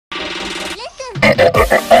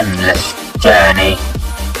Endless Journey.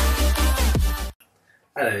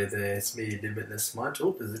 Hello there, it's me, LimitlessMoj.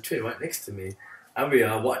 Oh, there's a twin right next to me. And we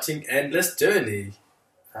are watching Endless Journey.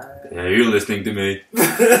 Yeah, you're listening to me.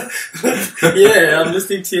 Yeah, I'm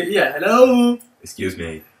listening to you. Yeah, hello. Excuse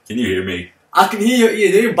me. Can you hear me? I can hear your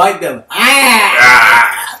ear. They didn't bite them.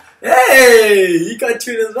 Ah! Hey, you got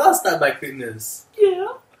twin as well, Snapback Fitness. Yeah.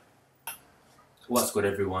 What's good,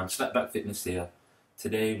 everyone? Snapback Fitness here.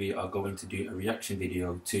 Today we are going to do a reaction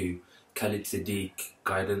video to Khāled Siddīq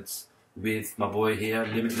Guidance with my boy here,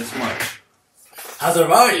 LimitlessMoj. Has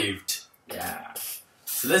arrived. Yeah.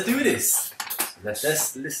 So let's do this.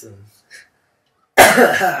 Let's listen.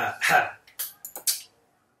 I've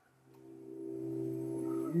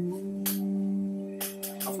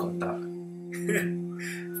got that.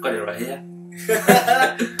 I've got it right here.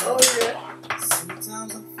 Oh yeah.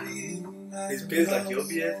 His beard's like your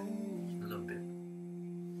beard. A little bit.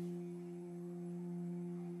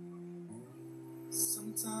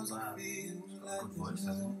 Wow. Good voice,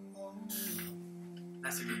 hasn't it?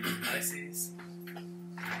 That's a good analysis.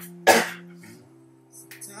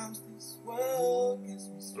 I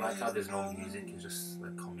like how there's no music, it's just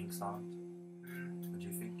like calming sound. What do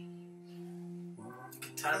you think? You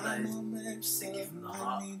can tell that he's singing from the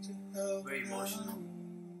heart. Very emotional.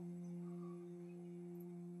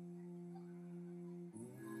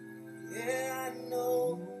 Yeah,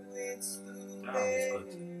 it's good.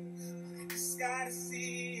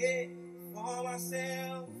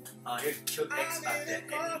 Oh, he killed X back there, and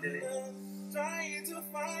he did it.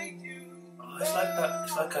 Oh, it's like that.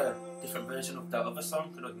 It's like a different version of that other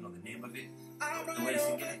song. I don't even know the name of it. The way he's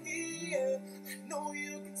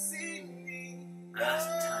singing it. That's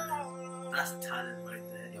talent. That's talent right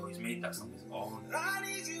there. Yo, he's made that song his own.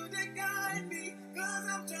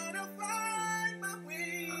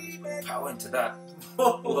 There's power into that.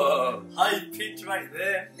 Whoa. High pitch right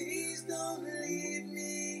there.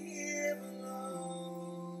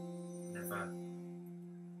 Never.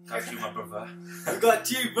 Got you, my brother. I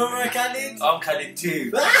got you, brother Khāled. I'm Khāled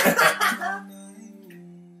too.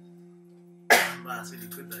 Man, that's really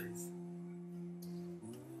good, that is.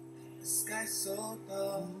 The sky's so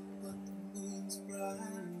dark, but the moon's bright.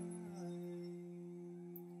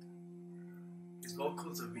 His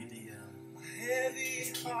vocals are really, Heavy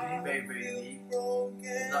he's keeping it very, very neat.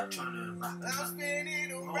 He's not trying to rap it I'm up.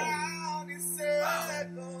 spinning Oh. around in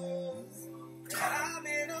circles. I'm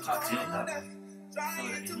in a Can't feel that. corner,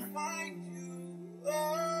 trying to find you. A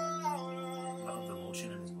lot of emotion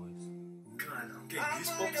in his voice. God, I'm getting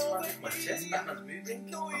goosebumps, man. My chest, Batman's moving.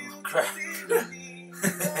 Oh, crap. Oh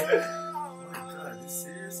my God, this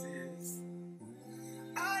serious is.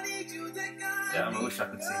 Yeah, I wish I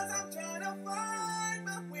could sing that.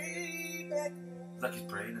 It's like his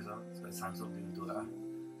brain as well. It's like his hands up and do that.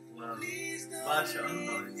 Wow. MashaAllah, it's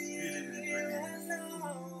really, really brilliant.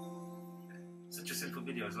 Such a simple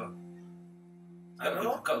video as well. I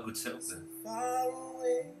know. Got a good setup there.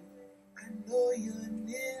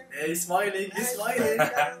 Yeah, he's smiling, he's smiling.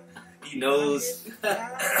 He knows. He's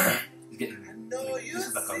getting. This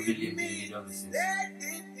is like a million video. This is.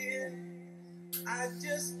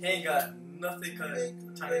 He ain't got nothing on it.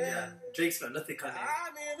 Yeah. Drake's got nothing on it.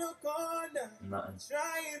 I'm in a corner, Nothing.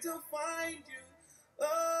 trying to find you. Oh,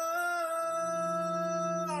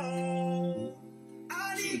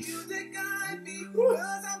 I need you to guide me,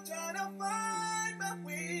 cause I'm trying to find my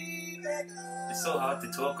way back home. It's so hard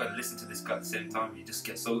to talk and listen to this guy at the same time. You just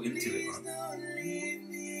get so into it, man. Don't leave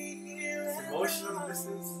me here. It's emotional, this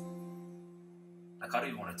is. Like, I don't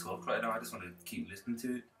even want to talk right now. I just want to keep listening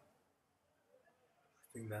to it. I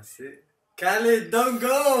think that's it. Khāled, don't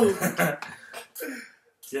go!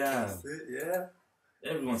 Yeah. That's it, yeah.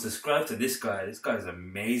 Everyone subscribe to this guy. This guy is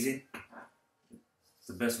amazing. It's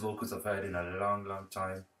the best vocals I've heard in a long, long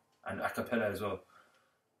time. And a cappella as well.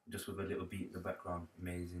 Just with a little beat in the background.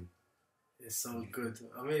 Amazing. It's so good.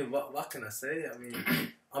 I mean, what can I say? I mean,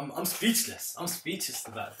 I'm speechless. I'm speechless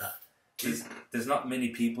about that. There's not many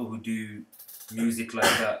people who do music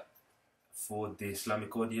like that for the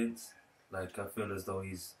Islamic audience. Like, I feel as though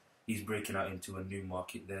he's breaking out into a new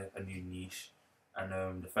market there, a new niche.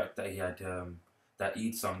 And the fact that he had that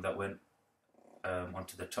Eid song that went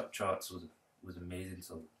onto the top charts was amazing.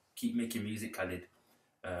 So keep making music, Khāled.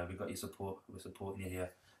 We got your support. We're supporting you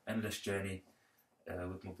here. Endless Journey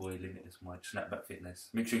with my boy LimitlessMoj, Snapback Fitness.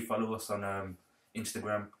 Make sure you follow us on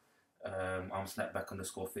Instagram. I'm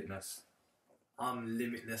Snapback_fitness. I'm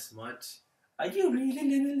LimitlessMoj. Are you really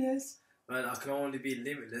limitless? Well, I can only be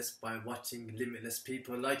limitless by watching limitless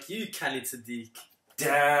people like you, Khāled Siddīq.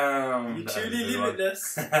 Damn! You're that was truly a good one.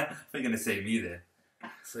 limitless. You're gonna say me there.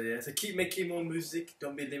 So yeah, so keep making more music.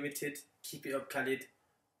 Don't be limited. Keep it up, Khāled.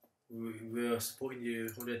 We're supporting you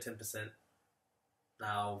 110%.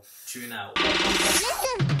 Now, tune out.